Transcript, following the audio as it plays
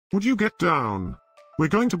Would you get down? We're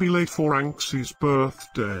going to be late for Anxie's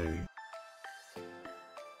birthday.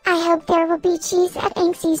 I hope there will be cheese at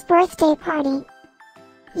Anxie's birthday party.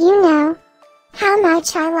 You know how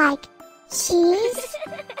much I like cheese.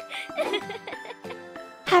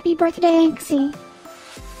 Happy birthday, Anxie.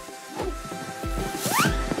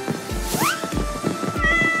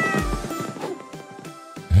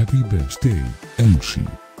 Happy birthday, Enrich.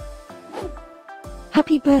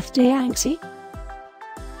 Happy birthday, Anxie.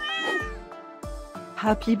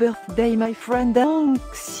 Happy birthday, my friend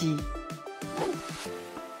Anxie.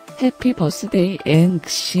 Happy birthday,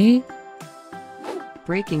 Anxie.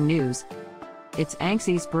 Breaking news. It's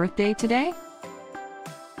Anxie's birthday today?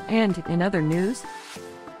 And in other news,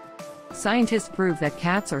 scientists prove that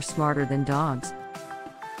cats are smarter than dogs.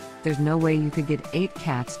 There's no way you could get 8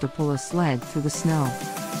 cats to pull a sled through the snow.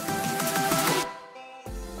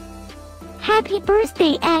 Happy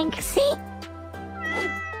birthday, Anxie.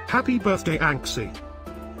 Happy birthday, Anxie.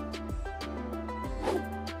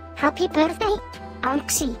 Happy birthday,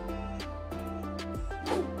 Anxie.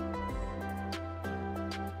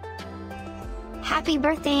 Happy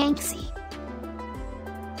birthday, Anxie.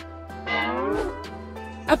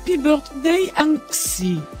 Happy birthday,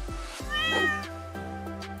 Anxie.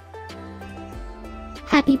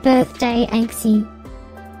 Happy birthday, Anxie.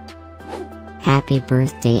 Happy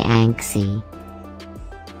birthday, Anxie.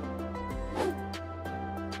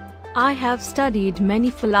 I have studied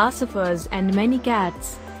many philosophers and many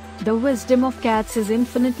cats. The wisdom of cats is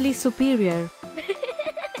infinitely superior.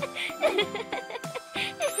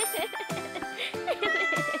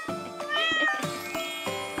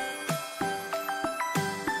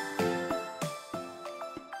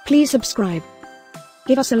 Please subscribe,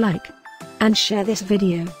 give us a like, and share this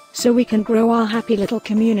video, so we can grow our happy little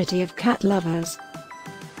community of cat lovers.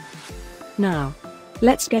 Now,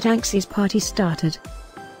 let's get Anxie's party started.